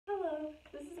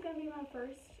be my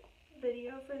first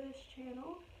video for this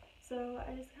channel, so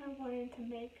I just kind of wanted to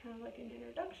make kind of like an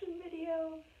introduction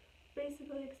video,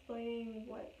 basically explaining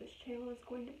what this channel is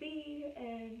going to be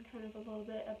and kind of a little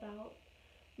bit about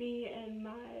me and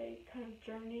my kind of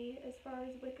journey as far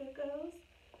as Wicca goes.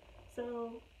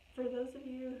 So for those of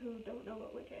you who don't know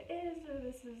what Wicca is, or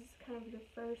this is kind of your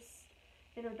first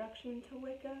introduction to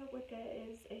Wicca, Wicca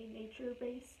is a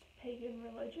nature-based pagan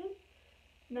religion.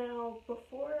 Now,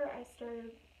 before I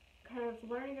started kind of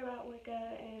learning about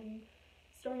Wicca and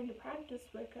starting to practice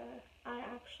Wicca, I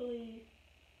actually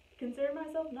considered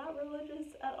myself not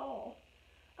religious at all.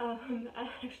 I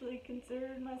actually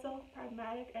considered myself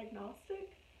pragmatic agnostic,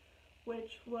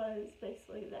 which was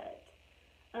basically that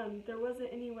there wasn't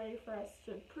any way for us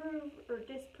to prove or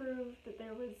disprove that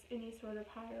there was any sort of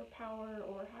higher power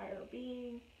or higher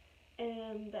being,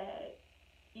 and that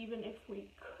even if we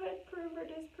could prove or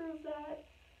disprove that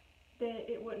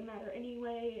it wouldn't matter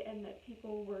anyway, and that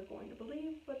people were going to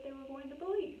believe what they were going to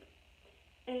believe.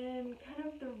 And kind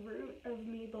of the root of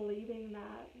me believing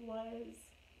that was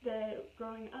that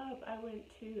growing up I went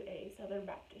to a Southern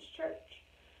Baptist church,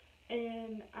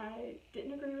 and I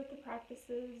didn't agree with the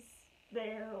practices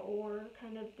there or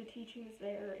kind of the teachings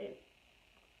there. It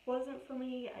wasn't for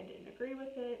me, I didn't agree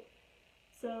with it,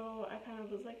 so I kind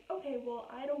of was like, okay, well,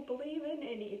 I don't believe in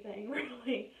anything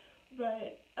really,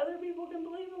 but other people can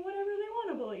believe in whatever they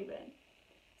want to believe in.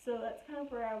 So that's kind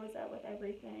of where I was at with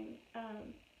everything.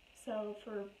 So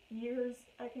for years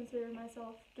I considered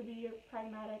myself to be a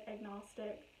pragmatic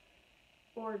agnostic,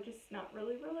 or just not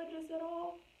really religious at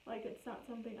all. Like, it's not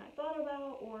something I thought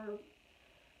about or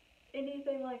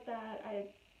anything like that. I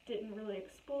didn't really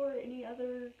explore any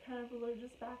other kind of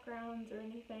religious backgrounds or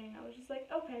anything. I was just like,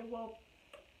 okay, well,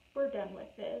 we're done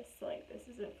with this. Like, this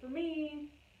isn't for me,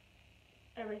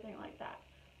 everything like that.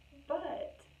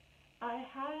 But I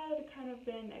had kind of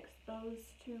been exposed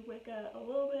to Wicca a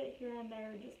little bit here and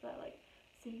there just by like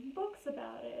seeing books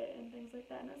about it and things like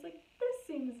that, and I was like, this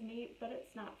seems neat, but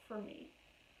it's not for me.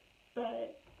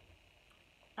 But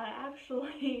I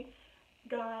actually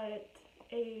got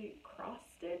a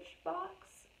cross-stitch box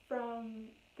from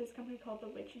this company called the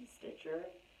Witchy Stitcher,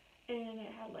 and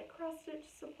it had like cross-stitch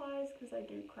supplies because I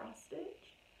do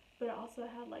cross-stitch, but it also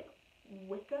had like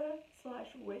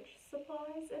Wicca/witch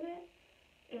supplies in it.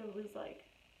 It was like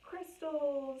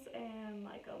crystals and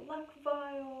like a luck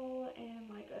vial and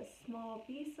like a small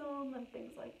besom and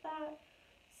things like that.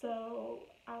 So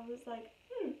I was like,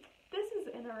 this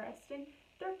is interesting.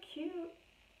 They're cute.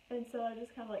 And so I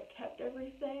just kind of like kept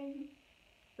everything.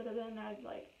 But then I'd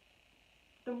like,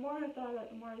 the more I thought about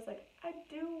it, the more I was like, I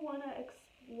do want to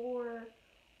explore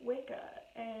Wicca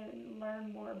and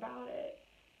learn more about it,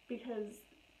 because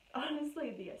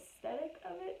honestly the aesthetic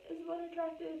of it is what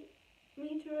attracted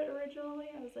me to it originally.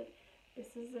 I was like, this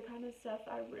is the kind of stuff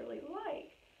I really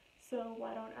like, so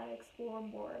why don't I explore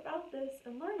more about this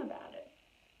and learn about it?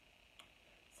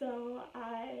 So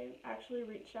I actually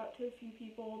reached out to a few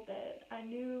people that I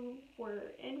knew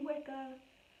were in Wicca,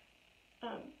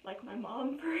 like my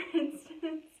mom for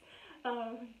instance,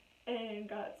 and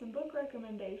got some book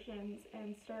recommendations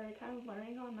and started kind of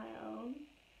learning on my own.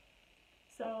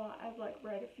 So I've like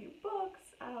read a few books.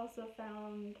 I also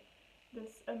found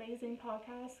this amazing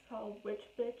podcast called Witch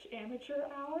Bitch Amateur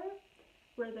Hour,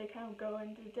 where they kind of go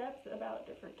into depth about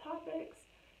different topics.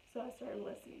 So I started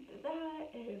listening to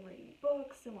that and reading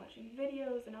books and watching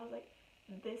videos, and I was like,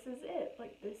 this is it.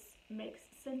 Like, this makes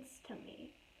sense to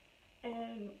me.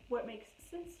 And what makes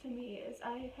sense to me is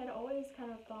I had always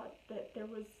kind of thought that there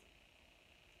was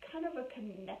kind of a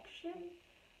connection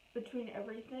between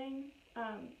everything,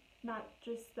 not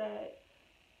just that,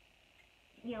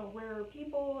 you know, we're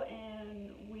people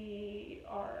and we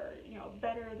are, you know,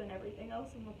 better than everything else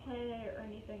on the planet or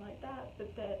anything like that,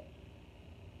 but that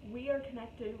we are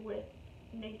connected with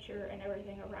nature and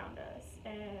everything around us,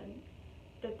 and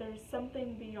that there's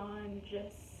something beyond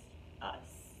just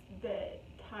us that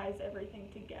ties everything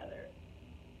together.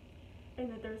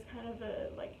 And that there's kind of a,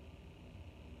 like,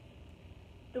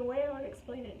 the way I would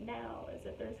explain it now is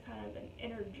that there's kind of an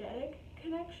energetic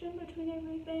connection between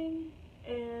everything,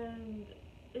 and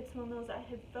it's one of those, I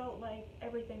had felt like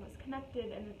everything was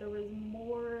connected and that there was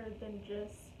more than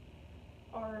just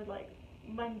our like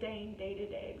mundane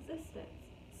day-to-day existence.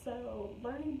 So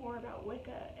learning more about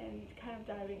Wicca and kind of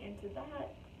diving into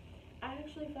that, I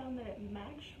actually found that it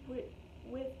matched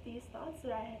with these thoughts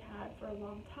that I had had for a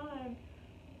long time,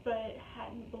 but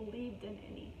hadn't believed in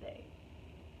anything.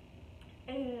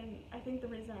 And I think the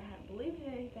reason I hadn't believed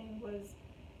in anything was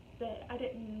that I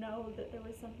didn't know that there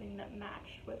was something that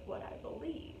matched with what I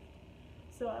believed.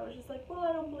 So I was just like, well,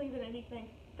 I don't believe in anything,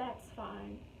 that's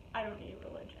fine, I don't need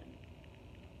religion.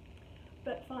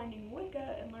 But finding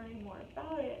Wicca and learning more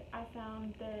about it, I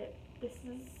found that this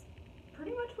is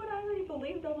pretty much what I already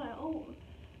believed on my own.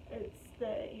 It's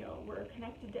that, you know, we're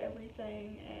connected to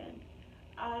everything, and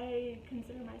I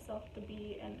consider myself to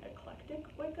be an eclectic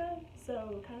Wicca,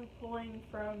 so kind of pulling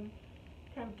from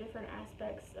kind of different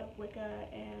aspects of Wicca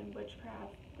and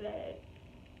witchcraft that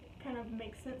kind of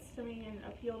make sense to me and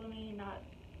appeal to me, not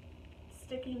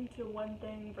sticking to one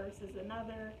thing versus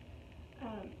another,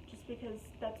 just because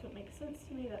that's what makes sense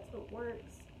to me, that's what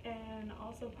works. And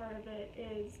also part of it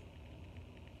is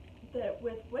that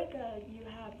with Wicca, you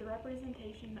have the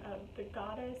representation of the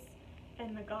goddess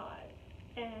and the god,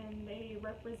 and they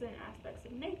represent aspects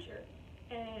of nature.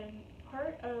 And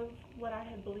part of what I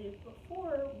had believed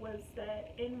before was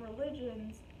that in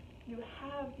religions, you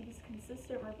have these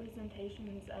consistent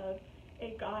representations of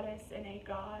a goddess and a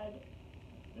god.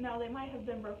 Now, they might have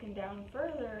been broken down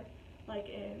further, like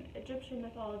in Egyptian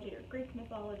mythology or Greek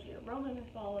mythology or Roman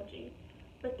mythology,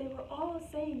 but they were all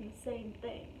saying the same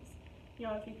things. You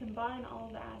know, if you combine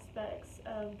all the aspects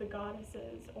of the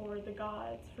goddesses or the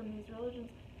gods from these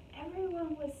religions,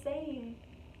 everyone was saying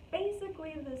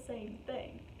basically the same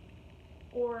thing.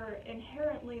 Or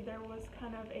inherently there was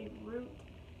kind of a root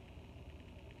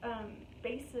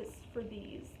basis for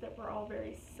these that were all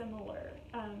very similar.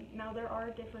 Now there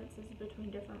are differences between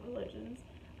different religions,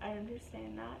 I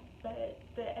understand that, but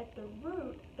at the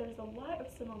root there's a lot of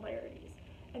similarities,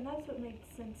 and that's what makes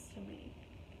sense to me.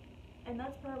 And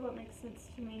that's part of what makes sense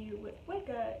to me with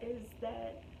Wicca, is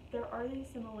that there are these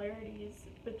similarities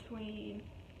between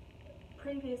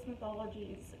previous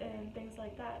mythologies and things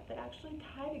like that that actually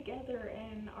tie together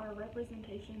and are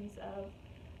representations of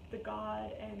the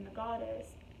god and the goddess,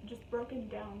 just broken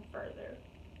down further.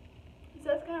 So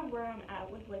that's kind of where I'm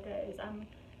at with Wicca, is I'm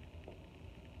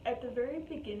at the very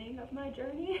beginning of my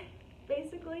journey,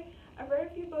 basically. I've read a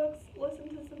few books,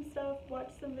 listened to some stuff,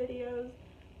 watched some videos,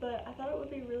 but I thought it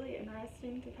would be really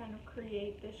interesting to kind of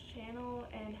create this channel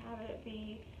and have it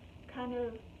be kind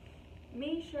of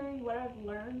me sharing what I've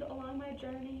learned along my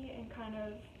journey and kind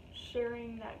of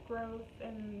sharing that growth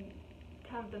and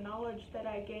kind of the knowledge that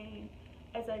I gain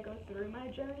as I go through my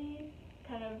journey.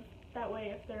 Kind of that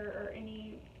way, if there are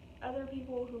any other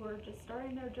people who are just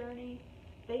starting their journey,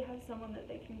 they have someone that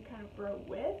they can kind of grow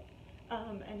with,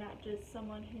 and not just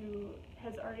someone who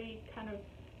has already kind of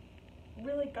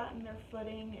really gotten their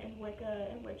footing in Wicca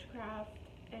and witchcraft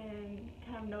and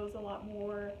kind of knows a lot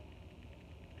more,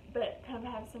 but kind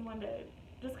of have someone to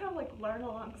just kind of like learn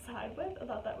alongside with. I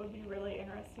thought that would be really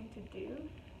interesting to do.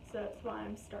 So that's why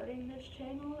I'm starting this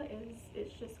channel, is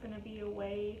it's just going to be a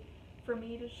way for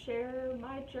me to share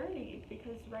my journey,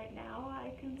 because right now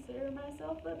I consider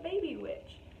myself a baby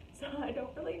witch, so I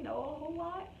don't really know a whole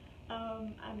lot.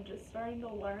 I'm just starting to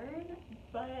learn,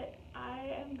 but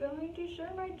I am going to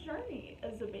share my journey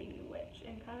as a baby witch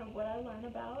and kind of what I learn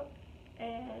about.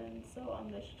 And so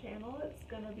on this channel, it's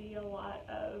going to be a lot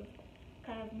of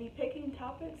kind of me picking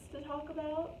topics to talk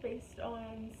about based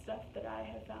on stuff that I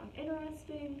have found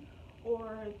interesting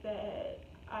or that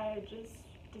I just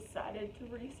decided to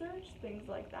research, things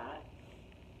like that,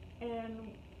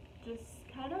 and just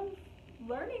kind of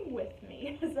learning with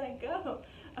me as I go.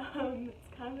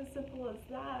 It's kind of as simple as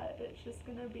that. It's just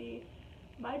going to be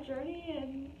my journey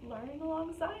and learning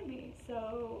alongside me.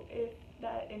 So if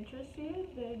that interests you,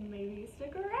 then maybe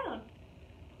stick around.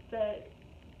 But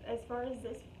as far as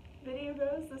this video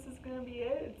goes, this is going to be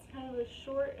it. It's kind of a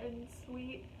short and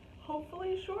sweet,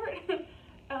 hopefully short,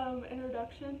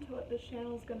 introduction to what this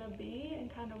channel is going to be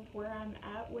and kind of where I'm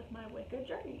at with my Wicca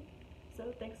journey. So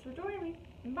thanks for joining me.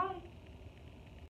 Bye!